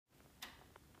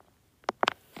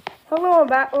Hello,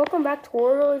 welcome back to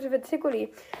Warlords of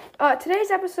Antiquity. Today's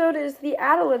episode is the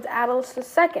Attalids, Attalus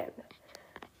II.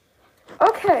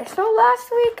 Okay, so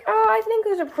last week, I think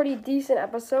it was a pretty decent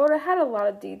episode. It had a lot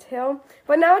of detail,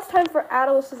 but now it's time for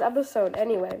Attalus' episode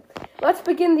anyway. Let's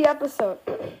begin the episode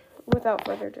without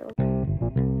further ado.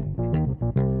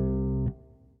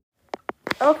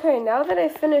 Okay, now that I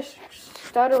finished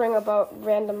stuttering about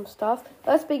random stuff,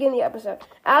 let's begin the episode.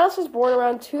 Attalus was born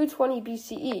around 220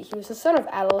 BCE. He was the son of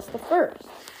Attalus I.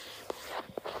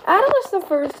 Attalus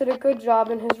I did a good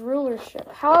job in his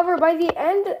rulership. However, by the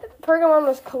end, Pergamon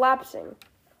was collapsing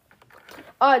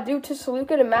due to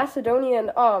Seleucid and Macedonian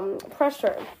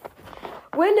pressure.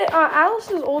 When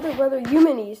Attalus' older brother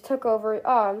Eumenes took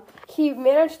over, he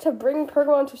managed to bring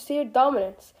Pergamon to a state of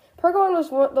dominance. Pergamon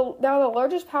was now the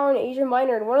largest power in Asia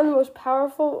Minor and one of the most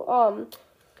powerful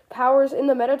powers in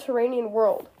the Mediterranean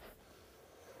world.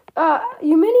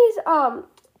 Eumenes,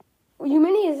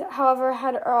 however,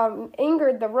 had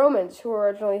angered the Romans, who were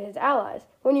originally his allies.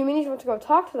 When Eumenes went to go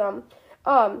talk to them,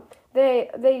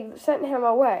 they sent him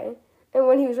away. And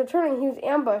when he was returning, he was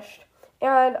ambushed,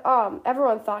 and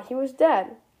everyone thought he was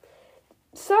dead.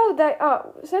 So that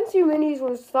since Eumenes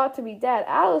was thought to be dead,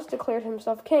 Attalus declared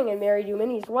himself king and married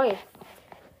Eumenes' wife.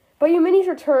 But Eumenes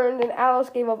returned, and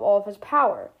Attalus gave up all of his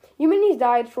power. Eumenes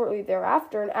died shortly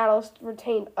thereafter, and Attalus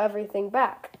retained everything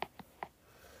back.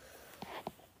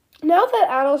 Now that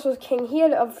Attalus was king, he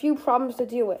had a few problems to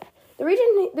deal with. The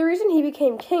reason he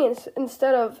became king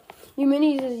instead of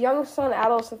Eumenes' young son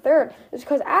Attalus III is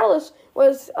because Attalus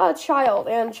was a child,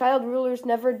 and child rulers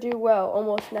never do well,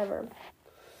 almost never.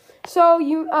 So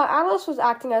Attalus was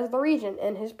acting as the regent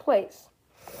in his place.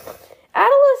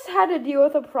 Attalus had to deal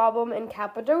with a problem in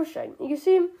Cappadocia. You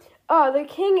see, the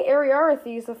king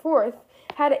Ariarathes IV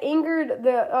had angered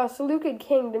the Seleucid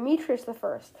king Demetrius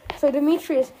I. So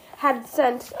Demetrius had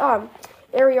sent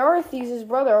Ariarathes'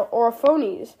 brother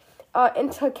Orphones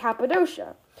into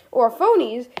Cappadocia.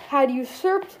 Orphones had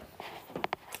usurped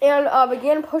and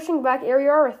began pushing back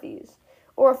Ariarathes.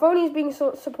 Orphones, being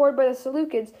supported by the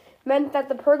Seleucids, meant that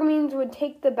the Pergamines would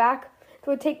take the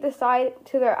side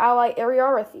to their ally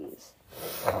Ariarathes.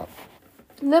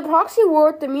 The proxy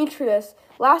war with Demetrius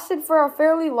lasted for a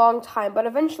fairly long time, but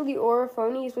eventually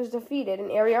Orphones was defeated and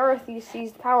Ariarathes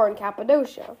seized power in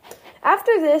Cappadocia.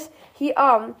 After this,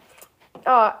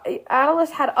 Attalus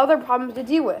had other problems to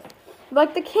deal with,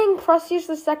 like the king Prusias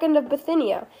II of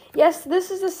Bithynia. Yes,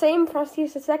 this is the same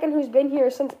Prusias II who's been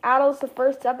here since Attalus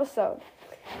I's episode.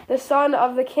 The son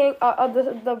of the king,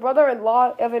 the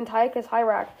brother-in-law of Antiochus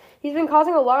Hyrax. He's been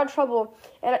causing a lot of trouble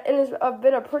and has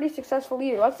been a pretty successful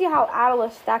leader. Let's see how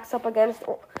Attalus stacks up against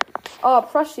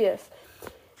Prusias.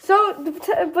 So,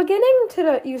 beginning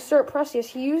to usurp Prusias,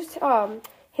 he used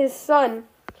his son,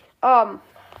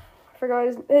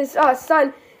 his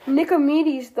son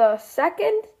Nicomedes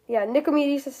II. Yeah,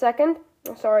 Nicomedes II.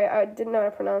 I'm sorry, I didn't know how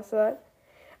to pronounce that.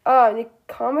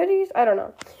 Nicomedes? I don't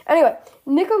know. Anyway,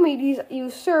 Nicomedes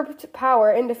usurped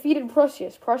power and defeated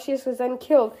Prusias. Prusias was then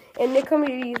killed, and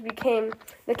Nicomedes became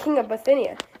the king of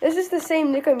Bithynia. This is the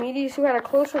same Nicomedes who had a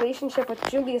close relationship with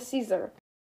Julius Caesar.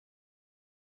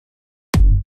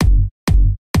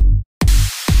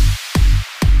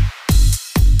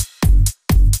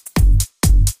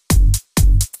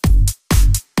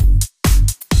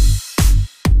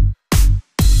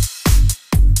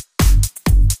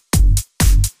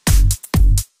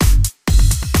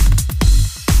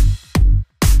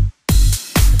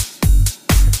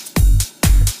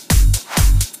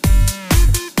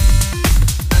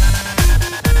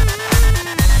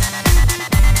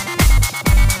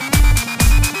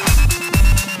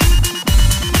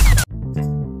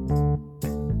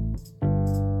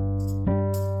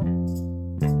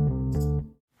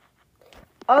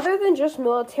 Other than just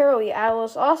militarily,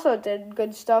 Attalus also did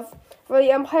good stuff for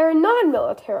the empire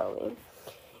non-militarily.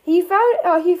 He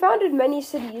founded many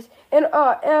cities and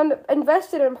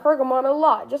invested in Pergamon a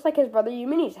lot, just like his brother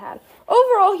Eumenes had.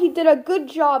 Overall, he did a good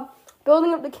job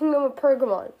building up the kingdom of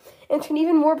Pergamon into an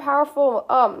even more powerful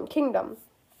kingdom.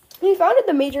 He founded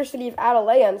the major city of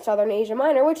Attaleia in southern Asia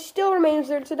Minor, which still remains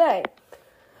there today.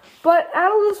 But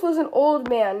Attalus was an old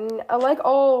man.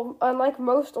 Unlike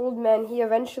most old men, he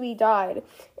eventually died.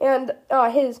 And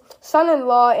his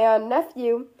son-in-law and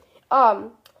nephew,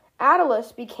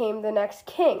 Attalus, became the next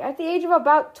king at the age of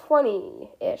about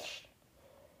 20-ish.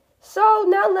 So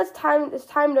now it's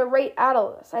time to rate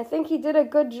Attalus. I think he did a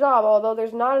good job, although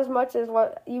there's not as much as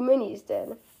what Eumenes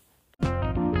did.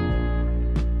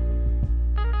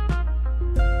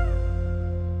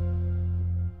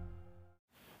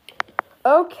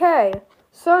 Okay,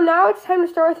 so now it's time to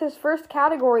start with his first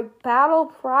category, battle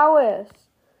prowess.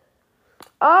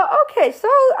 Okay, so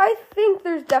I think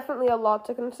there's definitely a lot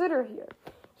to consider here.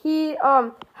 He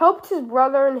helped his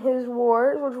brother in his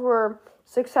wars, which were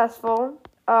successful,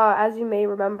 as you may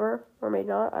remember, or may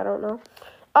not, I don't know.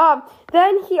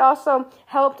 Then he also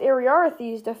helped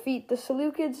Ariarathes defeat the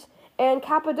Seleucids and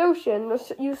Cappadocian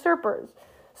usurpers.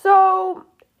 So,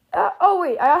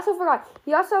 I also forgot.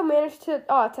 He also managed to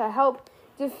help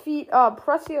defeat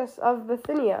Perseus of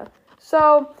Bithynia.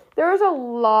 So, there's a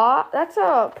lot. That's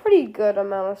a pretty good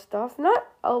amount of stuff. Not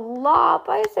a lot,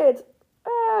 but I'd say it's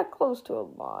close to a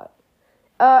lot.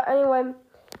 Anyway,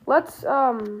 let's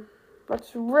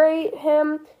rate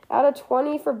him out of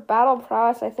 20 for battle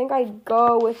prowess. I think I'd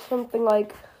go with something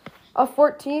like a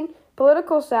 14.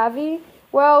 Political savvy.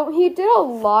 Well, he did a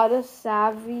lot of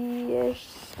savvy-ish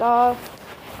stuff.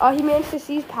 He managed to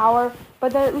seize power,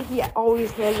 but then he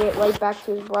always handed it right back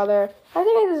to his brother. I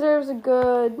think he deserves a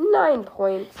good 9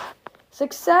 points.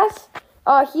 Success.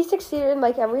 He succeeded in,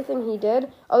 everything he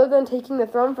did, other than taking the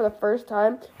throne for the first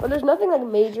time. But there's nothing,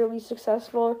 majorly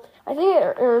successful. I think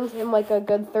it earns him, a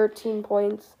good 13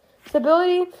 points.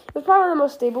 Stability. He was probably one of the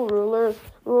most stable rulers.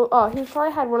 He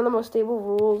probably had one of the most stable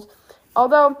rules.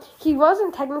 Although, he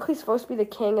wasn't technically supposed to be the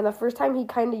king, and the first time he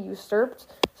kind of usurped.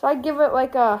 So I'd give it,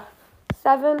 a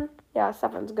 7. Yeah,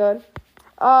 7's good.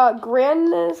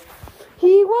 Grandness.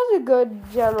 He was a good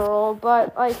general,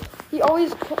 but, he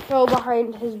always fell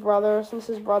behind his brother since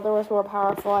his brother was more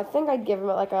powerful. I think I'd give him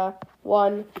it, a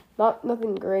 1.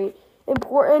 Nothing great.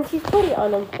 Important. He's pretty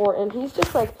unimportant. He's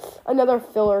just, another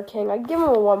filler king. I'd give him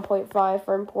a 1.5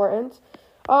 for importance.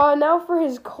 Now for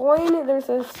his coin, there's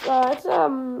this, it's,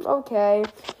 okay.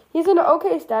 He's an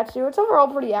okay statue. It's overall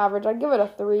pretty average. I'd give it a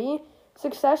 3.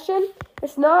 Succession,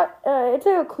 it's not, it's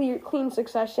a clean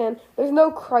succession. There's no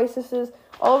crises.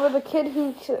 Although the kid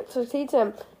who succeeds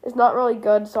him is not really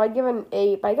good, so I'd give it an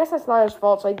 8. But I guess that's not his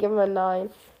fault, so I'd give him a 9.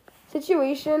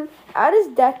 Situation, at his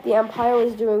death, the empire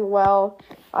was doing well.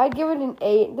 I'd give it an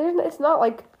 8. It's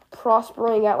not,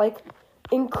 prospering at,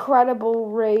 incredible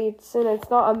rates, and it's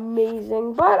not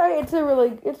amazing, but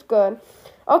it's good.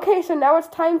 Okay, so now it's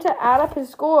time to add up his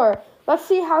score. Let's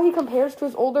see how he compares to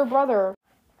his older brother.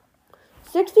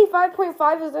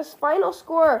 65.5 is this final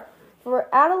score for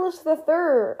Attalus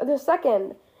II.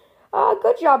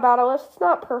 Good job, Attalus. It's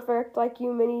not perfect like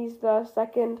Eumenes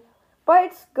II, but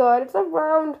it's good. It's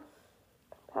around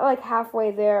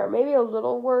halfway there, maybe a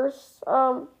little worse.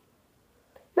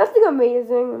 Nothing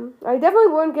amazing. I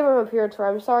definitely wouldn't give him a Imperator.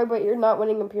 I'm sorry, but you're not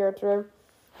winning Imperator.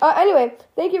 Anyway,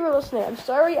 thank you for listening. I'm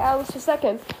sorry, Attalus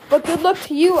II, but good luck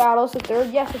to you, Attalus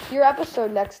III. Yes, it's your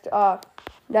episode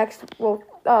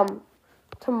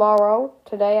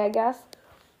today, I guess,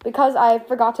 because I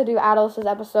forgot to do Attalus'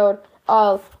 episode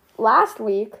last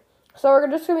week, so we're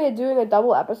just going to be doing a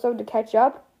double episode to catch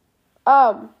up.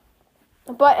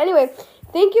 But anyway,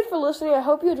 thank you for listening. I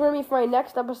hope you join me for my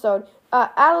next episode,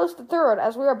 Attalus III,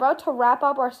 as we are about to wrap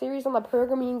up our series on the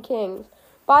Pergamene Kings.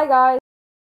 Bye, guys.